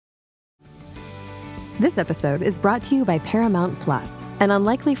This episode is brought to you by Paramount Plus. An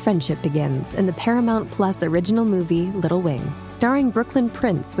unlikely friendship begins in the Paramount Plus original movie Little Wing, starring Brooklyn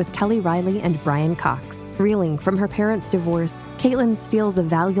Prince with Kelly Riley and Brian Cox. Reeling from her parents' divorce, Caitlin steals a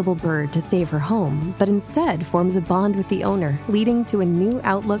valuable bird to save her home, but instead forms a bond with the owner, leading to a new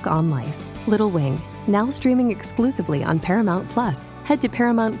outlook on life. Little Wing, now streaming exclusively on Paramount Plus. Head to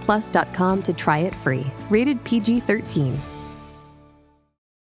ParamountPlus.com to try it free. Rated PG-13.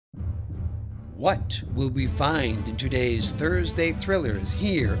 What will we find in today's Thursday thrillers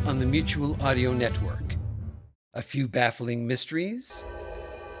here on the Mutual Audio Network? A few baffling mysteries?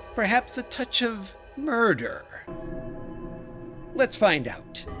 Perhaps a touch of murder? Let's find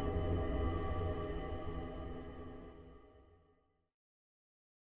out.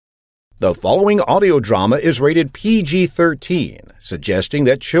 The following audio drama is rated PG-13, suggesting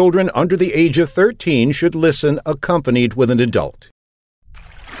that children under the age of 13 should listen accompanied with an adult.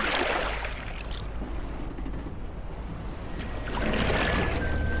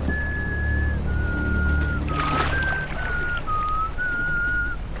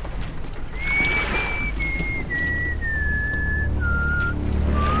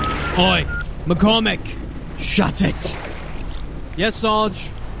 Oi, McCormick! Shut it! Yes, Sarge.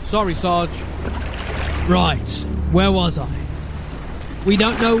 Sorry, Sarge. Right, where was I? We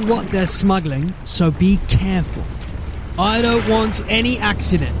don't know what they're smuggling, so be careful. I don't want any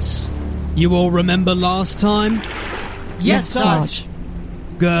accidents. You all remember last time? Yes, Sarge.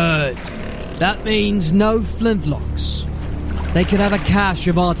 Good. That means no flintlocks. They could have a cache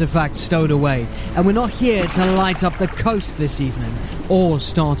of artifacts stowed away, and we're not here to light up the coast this evening, or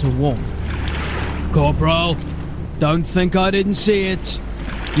start a war. Corporal, don't think I didn't see it.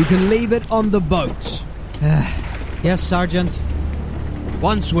 You can leave it on the boat. Yes, Sergeant.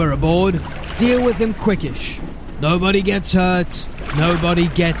 Once we're aboard, deal with them quickish. Nobody gets hurt, nobody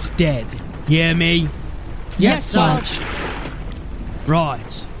gets dead. Hear me? Yes, Sarge.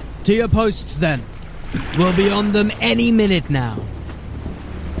 Right. To your posts, then. We'll be on them any minute now.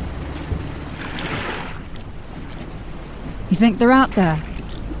 You think they're out there?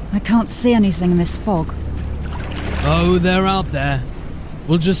 I can't see anything in this fog. Oh, they're out there.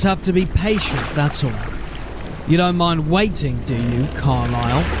 We'll just have to be patient, that's all. You don't mind waiting, do you,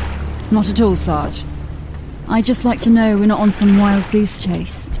 Carlisle? Not at all, Sarge. I'd just like to know we're not on some wild goose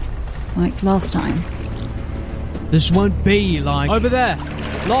chase. Like last time. This won't be like... Over there.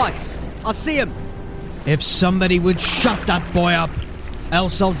 Lights. I see him. If somebody would shut that boy up,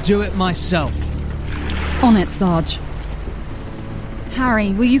 else I'll do it myself. On it, Sarge.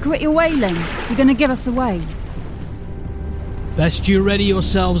 Harry, will you quit your wailing? You're going to give us away. Best you ready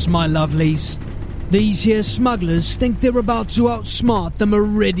yourselves, my lovelies. These here smugglers think they're about to outsmart the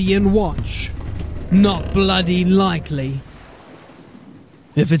Meridian Watch. Not bloody likely.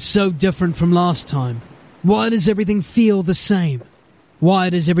 If it's so different from last time, why does everything feel the same?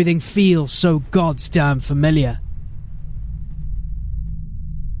 Why does everything feel so goddamn familiar?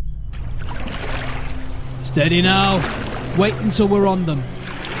 Steady now. Wait until we're on them.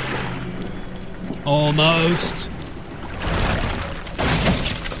 Almost.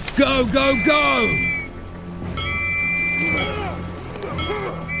 Go, go, go!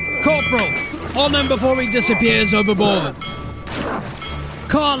 Corporal, on him before he disappears overboard.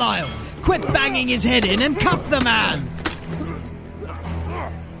 Carlisle, quit banging his head in and cuff the man!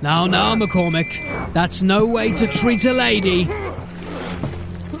 Now, McCormick, that's no way to treat a lady.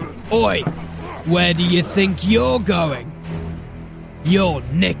 Oi, where do you think you're going? You're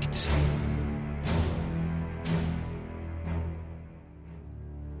nicked.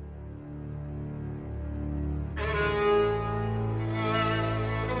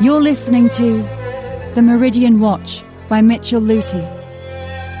 You're listening to The Meridian Watch by Mitchell Lutie.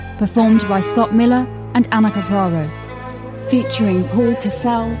 Performed by Scott Miller and Anna Capraro. Featuring Paul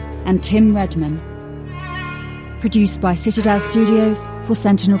Cassell and Tim Redman. Produced by Citadel Studios for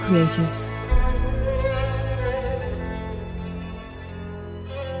Sentinel Creatives.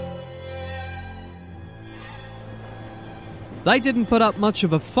 They didn't put up much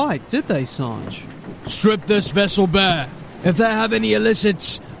of a fight, did they, Sarge? Strip this vessel bare. If they have any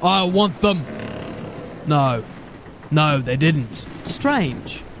illicits, I want them. No, they didn't.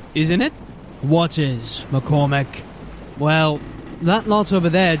 Strange, isn't it? What is, McCormick? Well, that lot over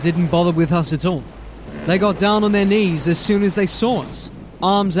there didn't bother with us at all. They got down on their knees as soon as they saw us,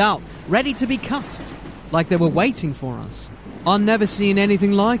 arms out, ready to be cuffed, like they were waiting for us. I've never seen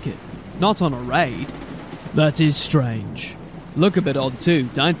anything like it, not on a raid. That is strange. Look a bit odd too,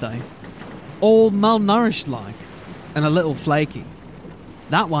 don't they? All malnourished like, and a little flaky.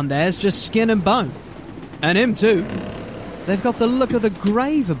 That one there's just skin and bone. And him too. They've got the look of the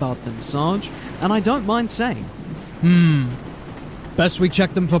grave about them, Sarge, and I don't mind saying. Best we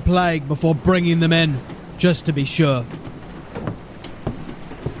check them for plague before bringing them in, just to be sure.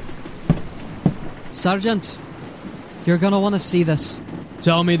 Sergeant, you're gonna want to see this.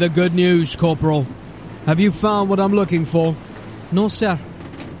 Tell me the good news, Corporal. Have you found what I'm looking for? No, sir.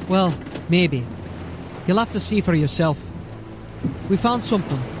 Well, maybe. You'll have to see for yourself. We found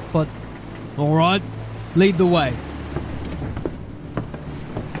something, but... All right, lead the way.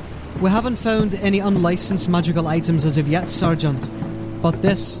 We haven't found any unlicensed magical items as of yet, Sergeant. But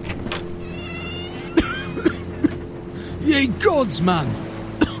this... Ye gods, man!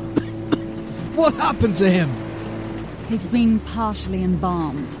 What happened to him? He's been partially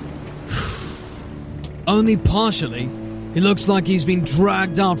embalmed. Only partially? He looks like he's been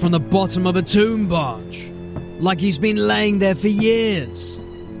dragged out from the bottom of a tomb barge. Like he's been laying there for years.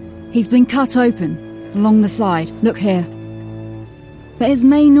 He's been cut open, along the side. Look here. But his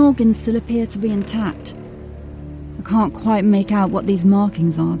main organs still appear to be intact. I can't quite make out what these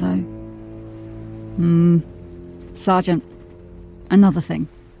markings are, though. Sergeant, another thing.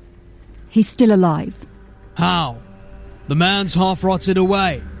 He's still alive. How? The man's half rotted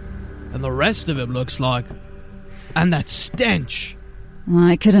away. And the rest of him looks like... And that stench!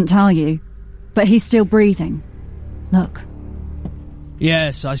 I couldn't tell you, but he's still breathing. Look.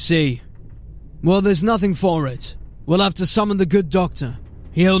 Yes, I see. Well, there's nothing for it. We'll have to summon the good doctor.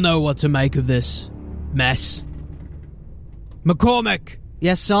 He'll know what to make of this mess. McCormick!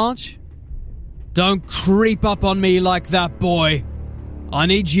 Yes, Sarge? Don't creep up on me like that, boy. I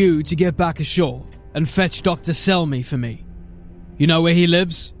need you to get back ashore and fetch Dr. Selmy for me. You know where he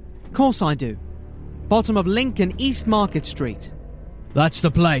lives? Of course I do. Bottom of Lincoln, East Market Street. That's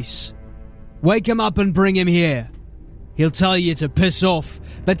the place. Wake him up and bring him here. He'll tell you to piss off,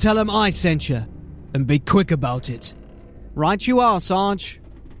 but tell him I sent you. And be quick about it. Right you are, Sarge.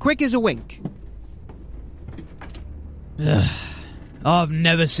 Quick as a wink. I've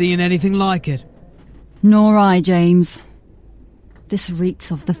never seen anything like it. Nor I, James. This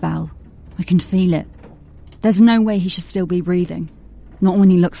reeks of the foul. I can feel it. There's no way he should still be breathing. Not when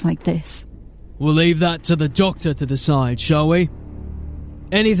he looks like this. We'll leave that to the doctor to decide, shall we?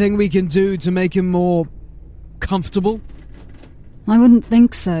 Anything we can do to make him more... comfortable? I wouldn't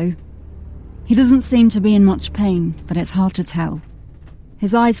think so. He doesn't seem to be in much pain, but it's hard to tell.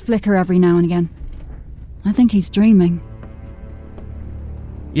 His eyes flicker every now and again. I think he's dreaming.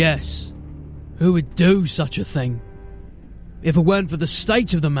 Yes. Who would do such a thing? If it weren't for the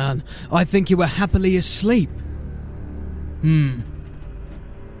state of the man, I think he were happily asleep.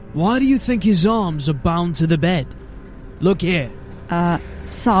 Why do you think his arms are bound to the bed? Look here.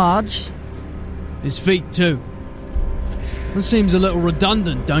 Sarge? His feet too. That seems a little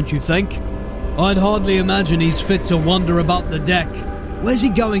redundant, don't you think? I'd hardly imagine he's fit to wander about the deck. Where's he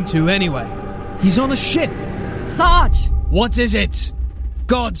going to, anyway? He's on a ship. Sarge! What is it?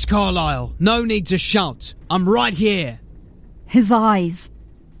 Gods, Carlyle, no need to shout. I'm right here. His eyes.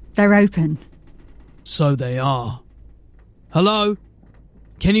 They're open. So they are. Hello?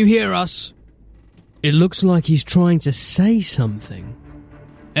 Can you hear us? It looks like he's trying to say something.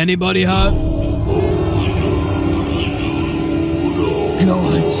 Anybody hurt?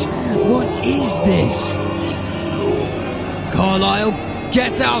 Gods, what is this? Carlyle,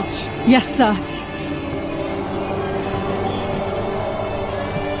 get out! Yes, sir.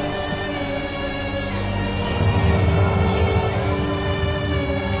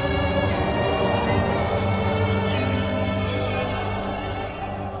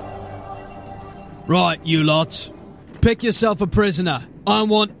 Right, you lot. Pick yourself a prisoner. I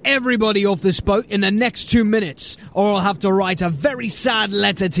want everybody off this boat in the next 2 minutes, or I'll have to write a very sad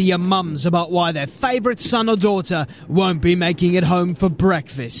letter to your mums about why their favourite son or daughter won't be making it home for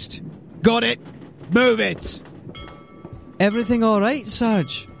breakfast. Got it? Move it! Everything all right,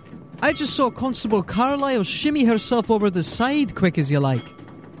 Sarge? I just saw Constable Carlyle shimmy herself over the side quick as you like.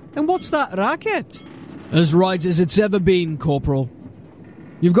 And what's that racket? As right as it's ever been, Corporal.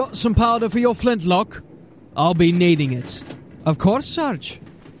 You've got some powder for your flintlock? I'll be needing it. Of course, Sarge.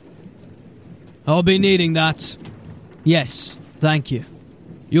 I'll be needing that. Yes, thank you.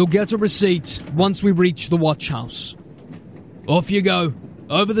 You'll get a receipt once we reach the watch house. Off you go.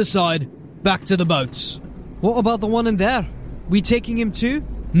 Over the side. Back to the boats. What about the one in there? We taking him too?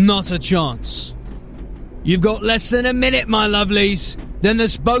 Not a chance. You've got less than a minute, my lovelies. Then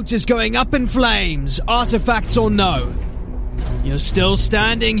this boat is going up in flames, artifacts or no. You're still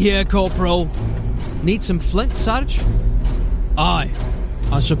standing here, Corporal. Need some flint, Sarge? I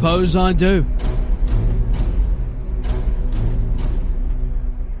suppose I do.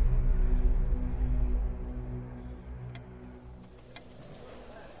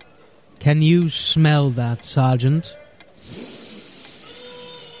 Can you smell that, Sergeant?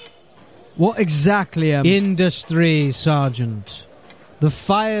 What exactly am... Industry, Sergeant. The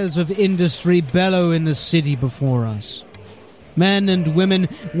fires of industry bellow in the city before us. Men and women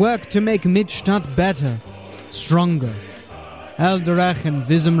work to make Midstadt better, stronger. Elderach and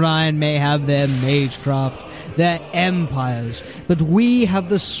Vizemrein may have their magecraft, their empires, but we have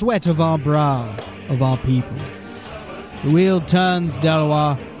the sweat of our brow, of our people. The wheel turns,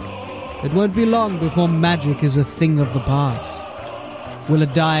 Delois. It won't be long before magic is a thing of the past. Will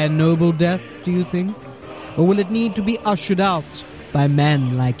it die a noble death, do you think? Or will it need to be ushered out by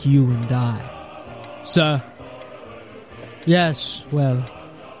men like you and I? Sir. Yes, well,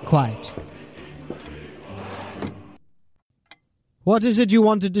 quite. What is it you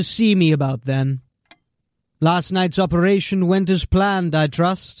wanted to see me about, then? Last night's operation went as planned, I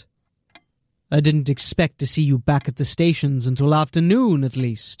trust. I didn't expect to see you back at the stations until afternoon, at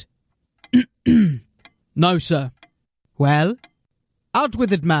least. No, sir. Well? Out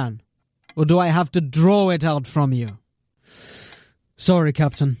with it, man. Or do I have to draw it out from you? Sorry,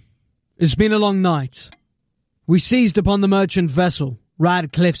 Captain. It's been a long night. We seized upon the merchant vessel,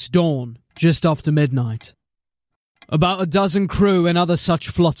 Radcliffe's Dawn, just after midnight. About a dozen crew and other such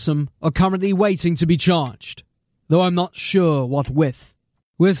flotsam are currently waiting to be charged, though I'm not sure what with.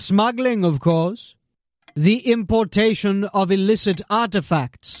 With smuggling, of course. The importation of illicit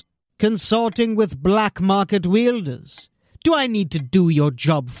artifacts, consorting with black market wielders. Do I need to do your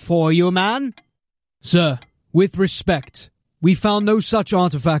job for you, man? Sir, with respect, we found no such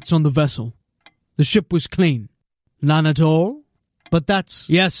artifacts on the vessel. The ship was clean. None at all? But that's...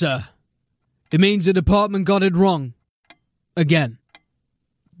 Yes, sir. It means the department got it wrong. Again.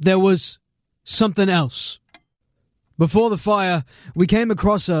 There was something else. Before the fire, we came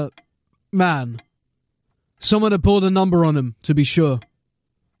across a man. Someone had pulled a number on him, to be sure.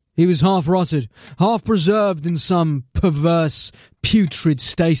 He was half rotted, half preserved in some perverse, putrid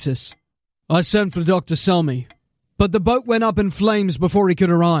stasis. I sent for Dr. Selmy, but the boat went up in flames before he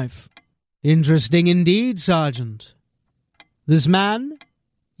could arrive. Interesting indeed, Sergeant. This man?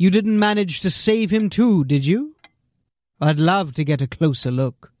 You didn't manage to save him too, did you? I'd love to get a closer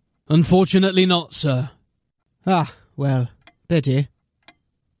look. Unfortunately not, sir. Ah, well, pity.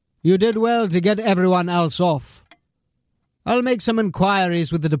 You did well to get everyone else off. I'll make some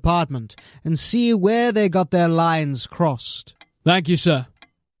inquiries with the department and see where they got their lines crossed. Thank you, sir.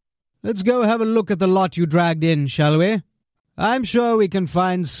 Let's go have a look at the lot you dragged in, shall we? I'm sure we can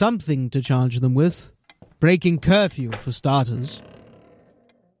find something to charge them with. Breaking curfew, for starters.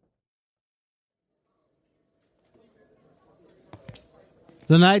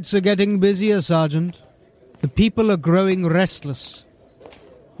 The nights are getting busier, Sergeant. The people are growing restless.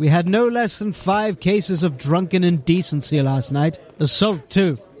 We had no less than 5 cases of drunken indecency last night. Assault,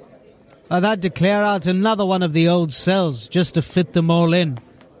 too. I've had to clear out another one of the old cells just to fit them all in.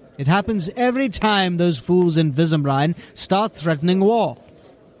 It happens every time those fools in Vizemrein start threatening war.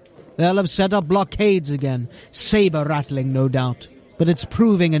 They'll have set up blockades again, saber-rattling, no doubt, but it's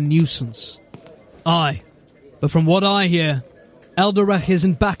proving a nuisance. Aye, but from what I hear, Elderach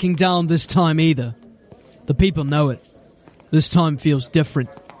isn't backing down this time either. The people know it. This time feels different,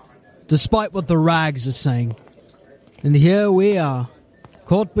 despite what the rags are saying. And here we are,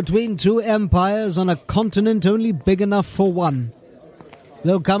 caught between 2 empires on a continent only big enough for one.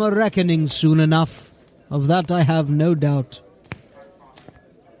 There'll come a reckoning soon enough. Of that I have no doubt.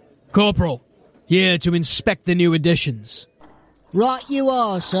 Corporal, here to inspect the new additions. Right you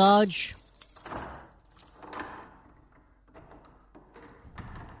are, Sarge.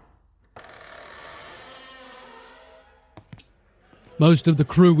 Most of the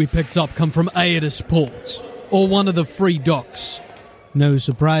crew we picked up come from Aedes Port, or one of the free docks. No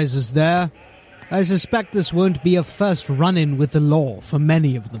surprises there. I suspect this won't be a first run-in with the law for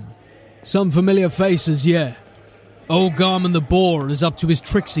many of them. Some familiar faces, yeah. Old Garmin the Boar is up to his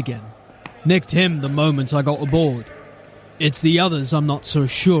tricks again. Nicked him the moment I got aboard. It's the others I'm not so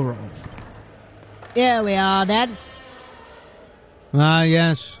sure of. Here we are, then. Ah,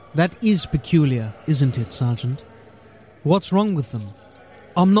 yes. That is peculiar, isn't it, Sergeant? What's wrong with them?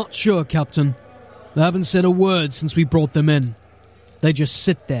 I'm not sure, Captain. They haven't said a word since we brought them in. They just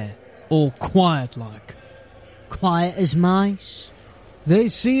sit there, all quiet-like. Quiet as mice? They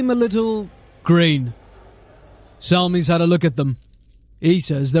seem a little... green. Selmy's had a look at them. He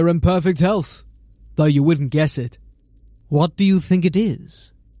says they're in perfect health, though you wouldn't guess it. What do you think it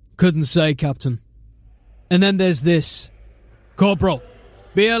is? Couldn't say, Captain. And then there's this. Corporal,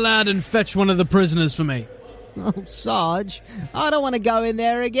 be a lad and fetch one of the prisoners for me. Oh, Sarge, I don't want to go in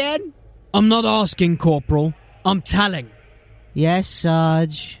there again. I'm not asking, Corporal. I'm telling. Yes,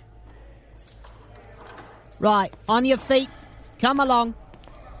 Sarge. Right, on your feet. Come along.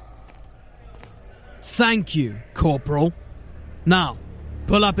 Thank you, Corporal. Now,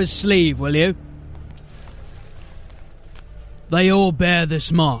 pull up his sleeve, will you? They all bear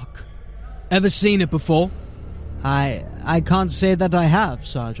this mark. Ever seen it before? I can't say that I have,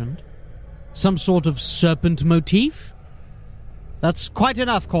 Sergeant. Some sort of serpent motif? That's quite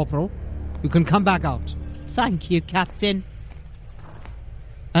enough, Corporal. You can come back out. Thank you, Captain.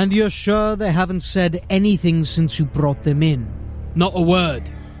 And you're sure they haven't said anything since you brought them in? Not a word.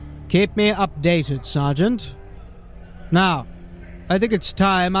 Keep me updated, Sergeant. Now, I think it's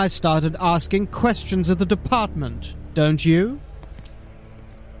time I started asking questions of the department, don't you?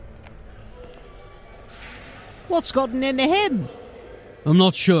 What's gotten into him? I'm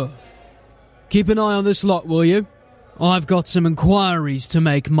not sure. Keep an eye on this lot, will you? I've got some inquiries to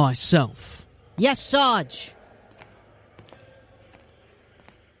make myself. Yes, Sarge.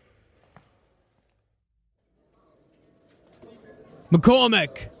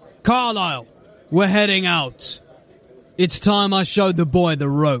 McCormick, Carlisle, we're heading out. It's time I showed the boy the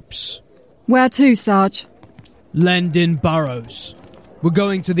ropes. Where to, Sarge? Lendin Burrows. We're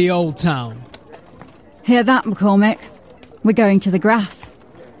going to the old town. Hear that, McCormick? We're going to the Graph.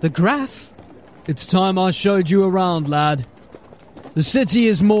 The Graph? It's time I showed you around, lad. The city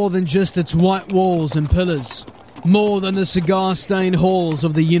is more than just its white walls and pillars. More than the cigar-stained halls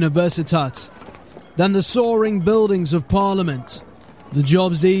of the Universitat. Than the soaring buildings of Parliament. The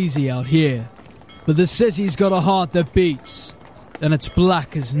job's easy out here. But the city's got a heart that beats. And it's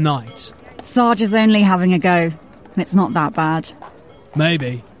black as night. Sarge is only having a go. It's not that bad.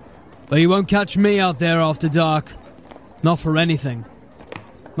 Maybe. But you won't catch me out there after dark. Not for anything.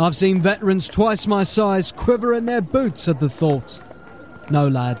 I've seen veterans twice my size quiver in their boots at the thought. No,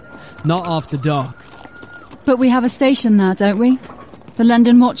 lad. Not after dark. But we have a station there, don't we? The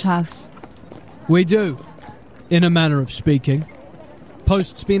London Watch House. We do. In a manner of speaking.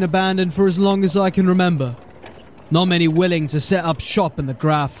 Post's been abandoned for as long as I can remember. Not many willing to set up shop in the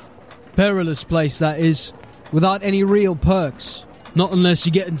Graph. Perilous place, that is. Without any real perks. Not unless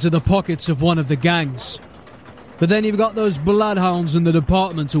you get into the pockets of one of the gangs. But then you've got those bloodhounds in the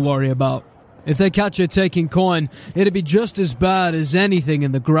department to worry about. If they catch you taking coin, it'd be just as bad as anything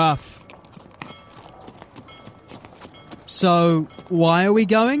in the Graph. So, why are we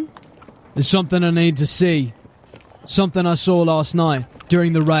going? There's something I need to see. Something I saw last night,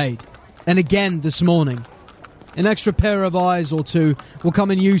 during the raid. And again this morning. An extra pair of eyes or two will come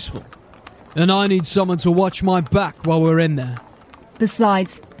in useful. And I need someone to watch my back while we're in there.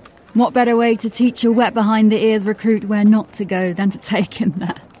 Besides, what better way to teach a wet-behind-the-ears recruit where not to go than to take him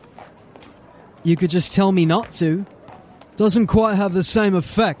there? You could just tell me not to. Doesn't quite have the same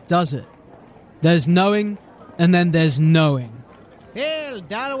effect, does it? There's knowing, and then there's knowing. Hail,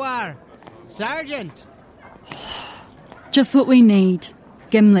 Dalwar! Sergeant! Just what we need.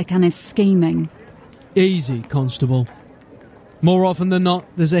 Gimlick and his scheming. Easy, Constable. More often than not,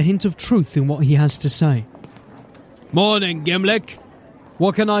 there's a hint of truth in what he has to say. Morning, Gimlick.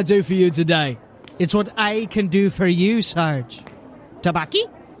 What can I do for you today? It's what I can do for you, Sarge. Tabaki?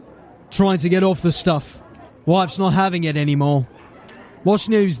 Trying to get off the stuff. Wife's not having it anymore. What's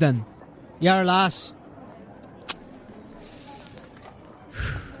news, then? Your lass.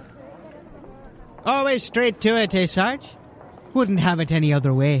 Always straight to it, eh, Sarge? Wouldn't have it any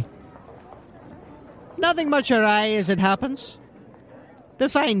other way. Nothing much awry as it happens. The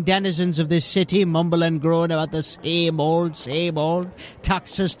fine denizens of this city mumble and groan about the same old.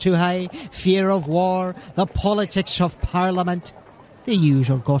 Taxes too high, fear of war, the politics of Parliament. The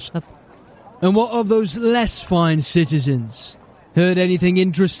usual gossip. And what of those less fine citizens? Heard anything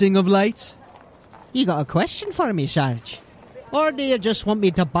interesting of late? You got a question for me, Sarge? Or do you just want me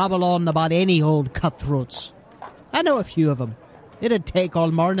to babble on about any old cutthroats? I know a few of them. It'd take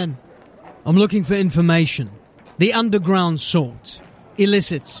all morning. I'm looking for information. The underground sort.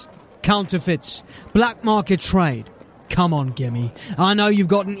 Illicits. Counterfeits. Black market trade. Come on, Gimme. I know you've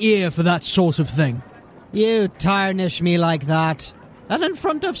got an ear for that sort of thing. You tarnish me like that. And in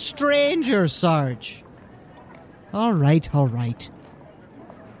front of strangers, Sarge. All right.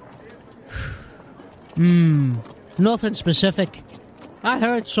 Nothing specific. I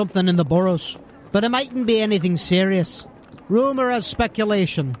heard something in the burrows, but it mightn't be anything serious. Rumour as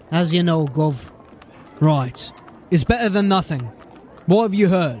speculation, as you know, Gov. Right. It's better than nothing. What have you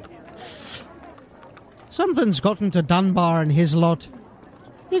heard? Something's gotten to Dunbar and his lot.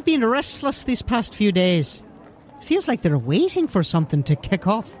 They've been restless these past few days. Feels like they're waiting for something to kick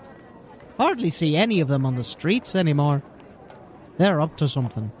off. Hardly see any of them on the streets anymore. They're up to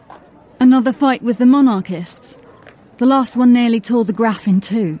something. Another fight with the monarchists. The last one nearly tore the Graph in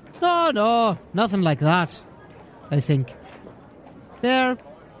two. No, nothing like that. I think. They're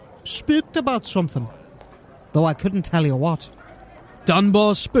spooked about something, though I couldn't tell you what.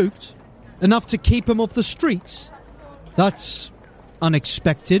 Dunbar spooked? Enough to keep him off the streets? That's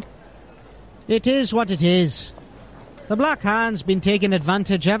unexpected. It is what it is. The Black Hand's been taking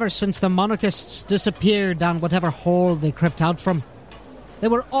advantage ever since the monarchists disappeared down whatever hole they crept out from. They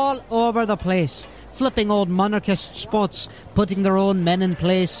were all over the place, flipping old monarchist spots, putting their own men in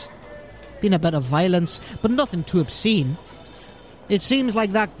place. Been a bit of violence, but nothing too obscene. It seems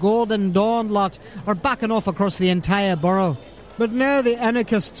like that Golden Dawn lot are backing off across the entire borough. But now the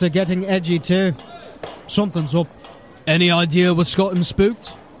anarchists are getting edgy too. Something's up. Any idea what's got him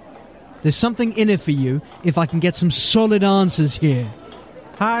spooked? There's something in it for you if I can get some solid answers here.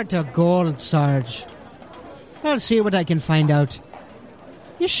 Hard to gold, Sarge. I'll see what I can find out.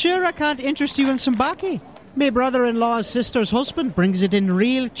 You sure I can't interest you in some baccy? My brother-in-law's sister's husband brings it in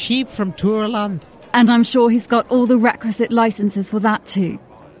real cheap from Tourland. And I'm sure he's got all the requisite licenses for that too.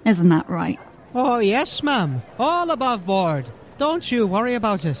 Isn't that right? Oh, yes, ma'am. All above board. Don't you worry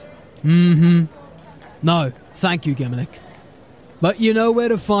about it. Mm-hmm. No, thank you, Gimlick. But you know where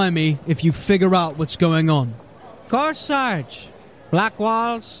to find me if you figure out what's going on. Course, Sarge. Black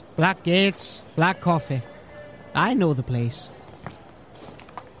walls, black gates, black coffee. I know the place.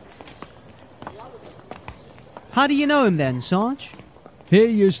 How do you know him then, Sarge? He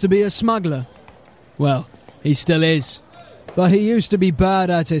used to be a smuggler. Well, he still is. But he used to be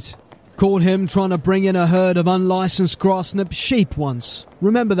bad at it. Caught him trying to bring in a herd of unlicensed grass-nipped sheep once.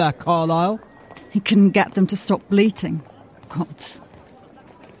 Remember that, Carlyle? He couldn't get them to stop bleating. Gods.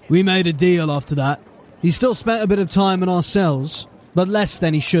 We made a deal after that. He still spent a bit of time in our cells, but less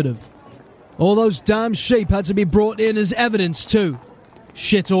than he should have. All those damn sheep had to be brought in as evidence too.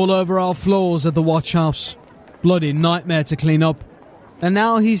 Shit all over our floors at the watch house. Bloody nightmare to clean up. And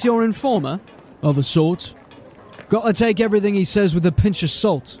now he's your informer? Of a sort. Gotta take everything he says with a pinch of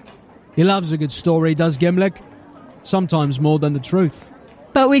salt. He loves a good story, does Gimlick. Sometimes more than the truth.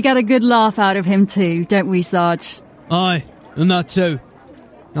 But we get a good laugh out of him too, don't we, Sarge? Aye, and that too.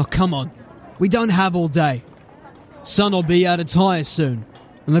 Now come on, we don't have all day. Sun'll be at its highest soon,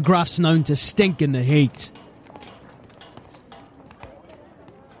 and the graph's known to stink in the heat.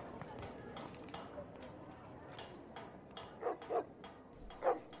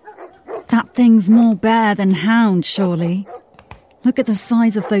 That thing's more bear than hound, surely. Look at the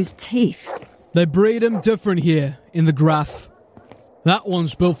size of those teeth. They breed 'em different here, in the graph. That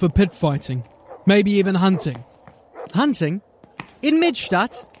one's built for pit fighting, maybe even hunting. Hunting? In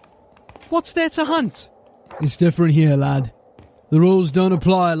Midstadt? What's there to hunt? It's different here, lad. The rules don't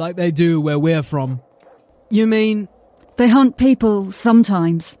apply like they do where we're from. You mean... They hunt people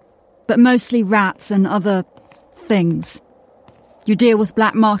sometimes, but mostly rats and other things. You deal with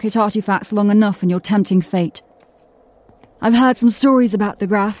black market artifacts long enough and you're tempting fate. I've heard some stories about the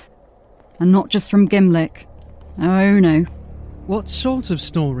graph, and not just from Gimlick. Oh no. What sort of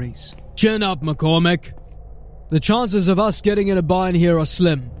stories? Chin up, McCormick. The chances of us getting in a bind here are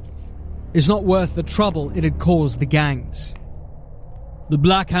slim. It's not worth the trouble it'd cause the gangs. The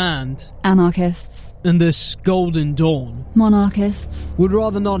Black Hand... Anarchists. And this Golden Dawn... Monarchists. Would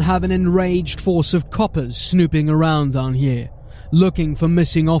rather not have an enraged force of coppers snooping around down here, looking for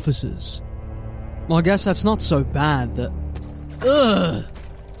missing officers. Well, I guess that's not so bad that... Ugh!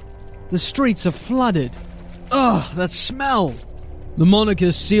 The streets are flooded. Ugh, that smell! The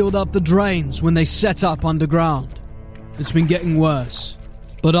monarchists sealed up the drains when they set up underground. It's been getting worse.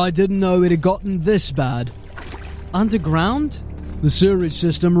 But I didn't know it had gotten this bad. Underground? The sewerage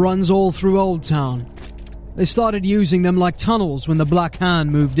system runs all through Old Town. They started using them like tunnels when the Black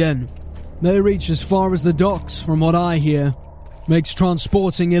Hand moved in. They reach as far as the docks, from what I hear. Makes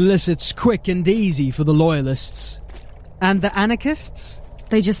transporting illicits quick and easy for the loyalists. And the anarchists?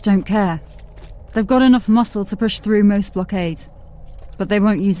 They just don't care. They've got enough muscle to push through most blockades. But they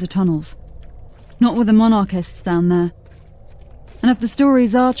won't use the tunnels. Not with the monarchists down there. And if the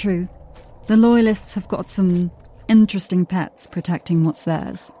stories are true, the loyalists have got some interesting pets protecting what's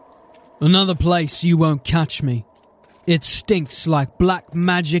theirs. Another place you won't catch me. It stinks like black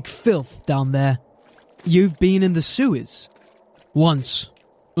magic filth down there. You've been in the sewers? Once.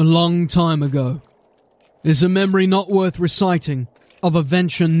 A long time ago. It's a memory not worth reciting, of a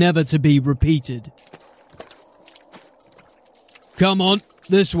venture never to be repeated. Come on,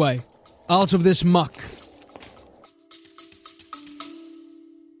 this way. Out of this muck.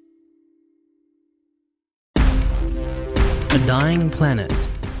 A dying planet.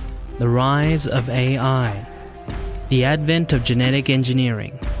 The rise of AI. The advent of genetic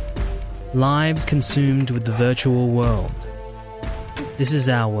engineering. Lives consumed with the virtual world. This is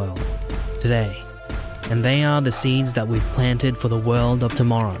our world, today, and they are the seeds that we've planted for the world of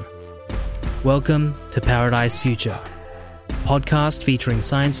tomorrow. Welcome to Paradise Future, a podcast featuring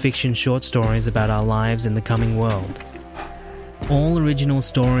science fiction short stories about our lives in the coming world. All original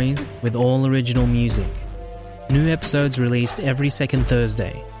stories with all original music. New episodes released every second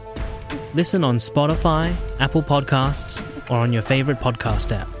Thursday. Listen on Spotify, Apple Podcasts, or on your favorite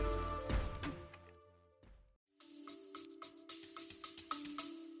podcast app.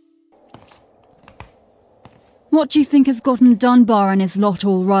 What do you think has gotten Dunbar and his lot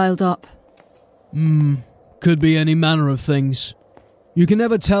all riled up? Could be any manner of things. You can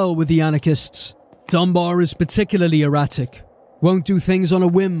never tell with the anarchists. Dunbar is particularly erratic. Won't do things on a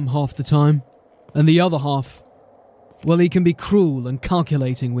whim half the time. And the other half, well, he can be cruel and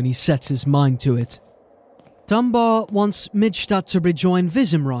calculating when he sets his mind to it. Dunbar wants Midstadt to rejoin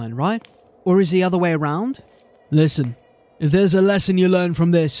Vizimrine, right? Or is the other way around? Listen, if there's a lesson you learn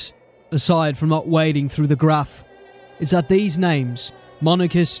from this, aside from not wading through the graph, it's that these names,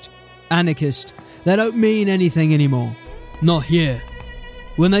 monarchist, anarchist, they don't mean anything anymore. Not here.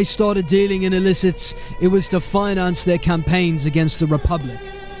 When they started dealing in illicits, it was to finance their campaigns against the Republic.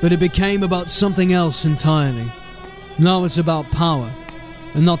 But it became about something else entirely. Now it's about power,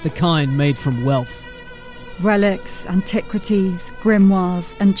 and not the kind made from wealth. Relics, antiquities,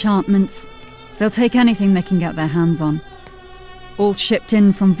 grimoires, enchantments. They'll take anything they can get their hands on. All shipped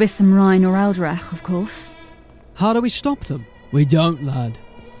in from Vizimrine or Eldrech, of course. How do we stop them? We don't, lad.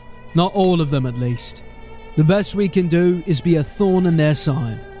 Not all of them, at least. The best we can do is be a thorn in their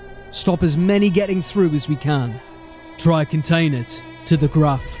side. Stop as many getting through as we can. Try contain it to the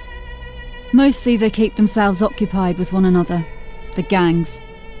graph. Mostly they keep themselves occupied with one another. The gangs.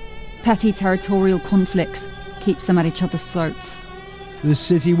 Petty territorial conflicts keeps them at each other's throats. The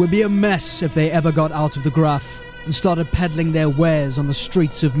city would be a mess if they ever got out of the graph and started peddling their wares on the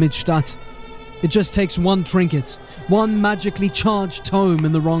streets of Midstadt. It just takes one trinket, one magically charged tome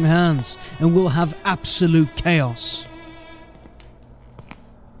in the wrong hands, and we'll have absolute chaos.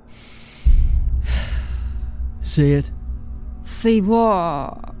 See it? See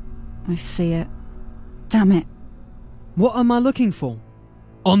what? I see it. Damn it. What am I looking for?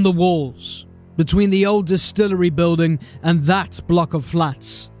 On the walls, between the old distillery building and that block of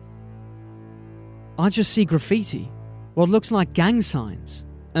flats. I just see graffiti. What looks like gang signs.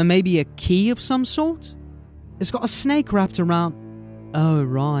 And maybe a key of some sort? It's got a snake wrapped around... Oh,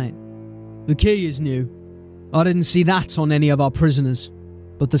 right. The key is new. I didn't see that on any of our prisoners.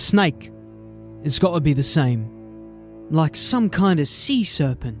 But the snake, it's got to be the same. Like some kind of sea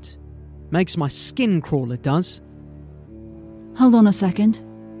serpent. Makes my skin crawl, it does. Hold on a second.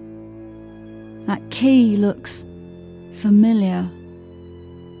 That key looks familiar.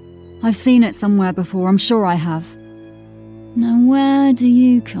 I've seen it somewhere before, I'm sure I have. Now where do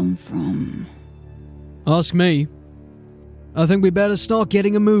you come from? Ask me. I think we better start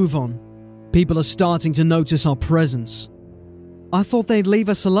getting a move on. People are starting to notice our presence. I thought they'd leave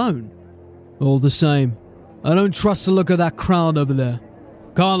us alone. All the same, I don't trust the look of that crowd over there.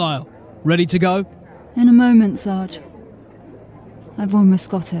 Carlisle, ready to go? In a moment, Sarge. I've almost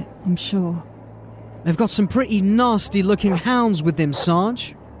got it, I'm sure. They've got some pretty nasty-looking hounds with them,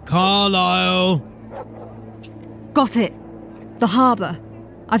 Sarge. Carlisle! Got it! The harbour.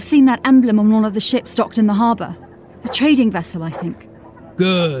 I've seen that emblem on one of the ships docked in the harbour. A trading vessel, I think.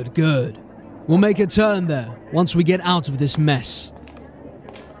 Good, good. We'll make a turn there, once we get out of this mess.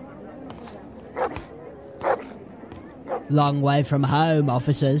 Long way from home,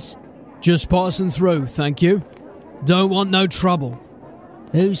 officers. Just passing through, thank you. Don't want no trouble.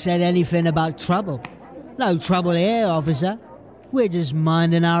 Who said anything about trouble? No trouble here, officer. We're just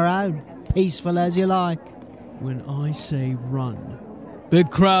minding our own. Peaceful as you like. When I say run.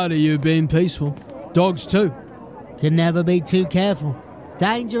 Big crowd of you being peaceful. Dogs too. Can never be too careful.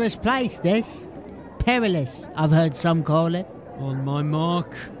 Dangerous place, this. Perilous, I've heard some call it. On my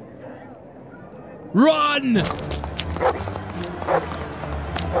mark. Run!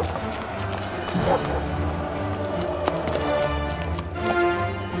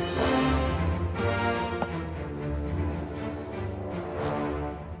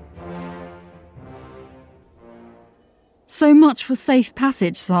 So much for safe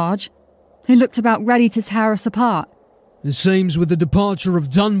passage, Sarge. He looked about ready to tear us apart. It seems with the departure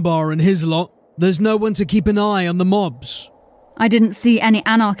of Dunbar and his lot, there's no one to keep an eye on the mobs. I didn't see any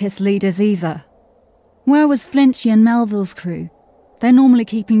anarchist leaders either. Where was Flinchy and Melville's crew? They're normally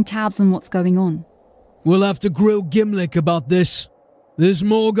keeping tabs on what's going on. We'll have to grill Gimlick about this. There's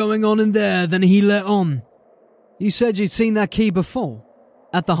more going on in there than he let on. You said you'd seen that key before?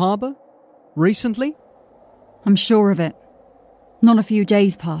 At the harbour? Recently? I'm sure of it. Not a few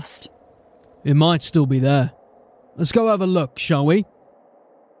days past. It might still be there. Let's go have a look, shall we?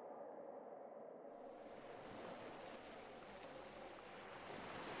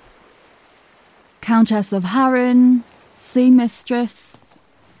 Countess of Harren, Sea Mistress,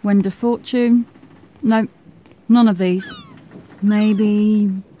 Wind of Fortune. No, none of these. Maybe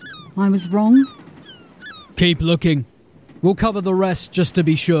I was wrong? Keep looking. We'll cover the rest just to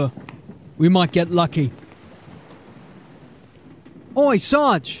be sure. We might get lucky. Oi,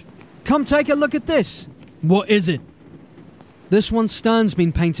 Sarge! Come take a look at this. What is it? This one's stern's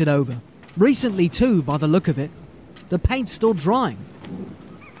been painted over. Recently too, by the look of it. The paint's still drying.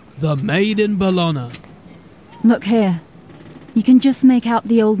 The Maiden Bellona. Look here. You can just make out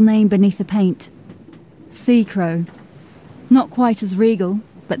the old name beneath the paint. Sea Crow. Not quite as regal,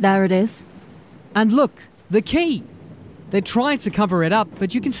 but there it is. And look, the key. They tried to cover it up,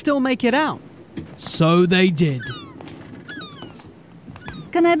 but you can still make it out. So they did.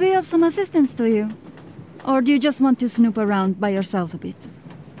 Can I be of some assistance to you? Or do you just want to snoop around by yourselves a bit?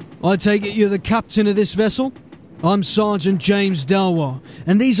 I take it you're the captain of this vessel? I'm Sergeant James Delwar,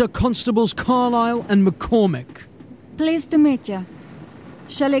 and these are Constables Carlyle and McCormick. Pleased to meet you.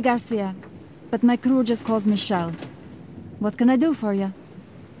 Shelley Garcia, but my crew just calls me Shell. What can I do for you?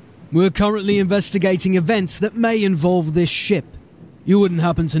 We're currently investigating events that may involve this ship. You wouldn't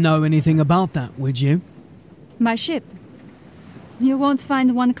happen to know anything about that, would you? My ship? You won't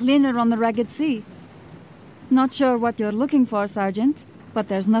find one cleaner on the Ragged Sea. Not sure what you're looking for, Sergeant, but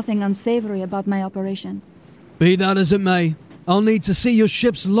there's nothing unsavory about my operation. Be that as it may, I'll need to see your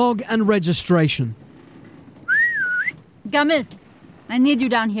ship's log and registration. Gamil, I need you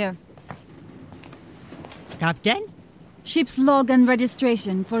down here. Captain? Ship's log and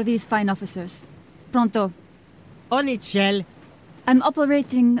registration for these fine officers. Pronto. On it, Shell. I'm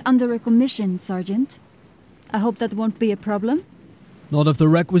operating under a commission, Sergeant. I hope that won't be a problem. Not if the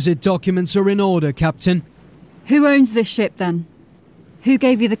requisite documents are in order, Captain. Who owns this ship, then? Who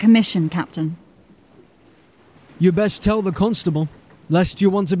gave you the commission, Captain? You best tell the constable, lest you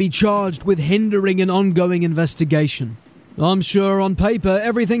want to be charged with hindering an ongoing investigation. I'm sure on paper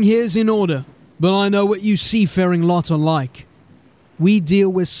everything here's in order, but I know what you seafaring lot are like. We deal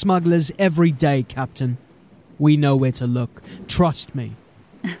with smugglers every day, Captain. We know where to look. Trust me.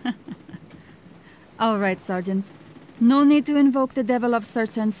 All right, Sergeant. No need to invoke the devil of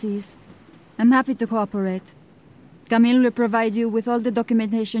certain seas. I'm happy to cooperate. Camille will provide you with all the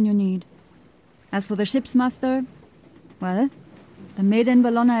documentation you need. As for the ship's master, well, the Maiden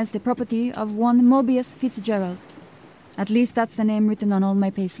Bellona is the property of one Mobius Fitzgerald. At least that's the name written on all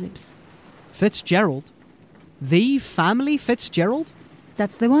my payslips. Fitzgerald? The family Fitzgerald?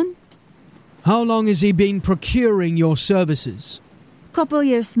 That's the one. How long has he been procuring your services? Couple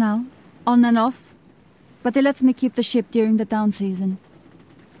years now, on and off. But he lets me keep the ship during the down season.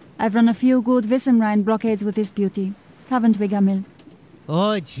 I've run a few good Vissemrine blockades with his beauty, haven't we, Gamil?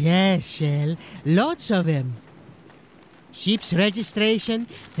 Oh, yes, Shell. Lots of them. Ship's registration,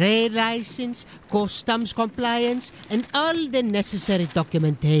 trade license, customs compliance, and all the necessary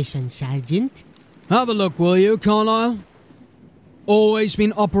documentation, Sergeant. Have a look, will you, Carlyle? Always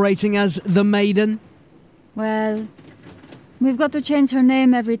been operating as the Maiden? Well, we've got to change her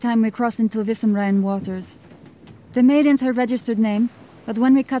name every time we cross into Vissemrine waters. The Maiden's her registered name, but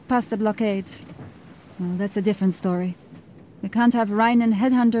when we cut past the blockades, well, that's a different story. We can't have Rhine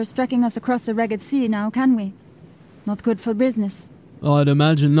headhunters trekking us across the Ragged Sea now, can we? Not good for business. I'd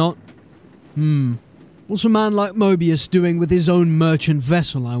imagine not. What's a man like Mobius doing with his own merchant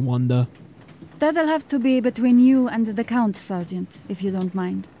vessel, I wonder? That'll have to be between you and the Count, Sergeant, if you don't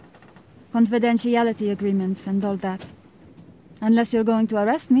mind. Confidentiality agreements and all that. Unless you're going to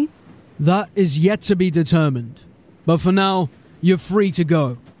arrest me. That is yet to be determined. But for now, you're free to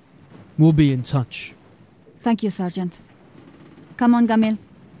go. We'll be in touch. Thank you, Sergeant. Come on, Gamil.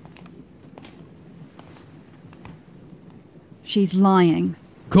 She's lying.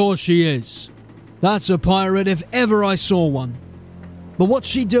 Course she is. That's a pirate if ever I saw one. But what's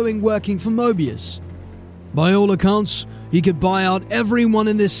she doing working for Mobius? By all accounts, he could buy out everyone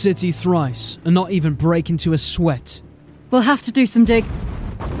in this city thrice and not even break into a sweat. We'll have to do some dig.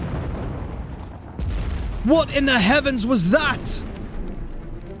 What in the heavens was that?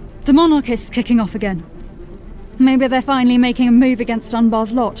 The Monarchist's kicking off again. Maybe they're finally making a move against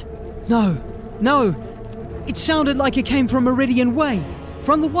Dunbar's lot. No. It sounded like it came from Meridian Way,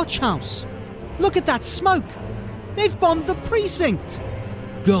 from the watch house. Look at that smoke. They've bombed the precinct.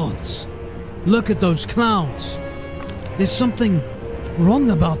 Gods, look at those clouds. There's something wrong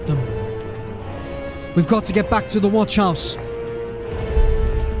about them. We've got to get back to the watch house.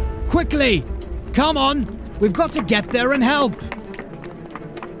 Quickly! Come on! We've got to get there and help!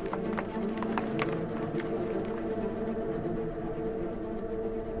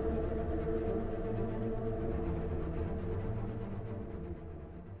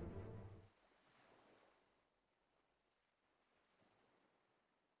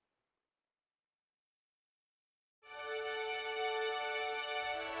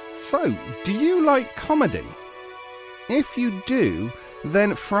 So, do you like comedy? If you do,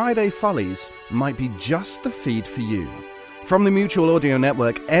 then Friday Follies might be just the feed for you. From the Mutual Audio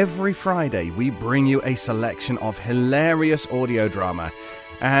Network, every Friday we bring you a selection of hilarious audio drama,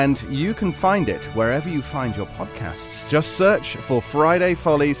 and you can find it wherever you find your podcasts. Just search for Friday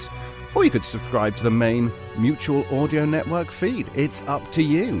Follies, or you could subscribe to the main Mutual Audio Network feed. It's up to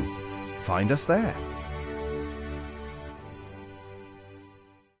you. Find us there.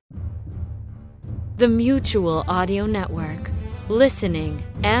 The Mutual Audio Network. Listening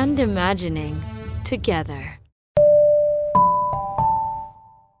and imagining together.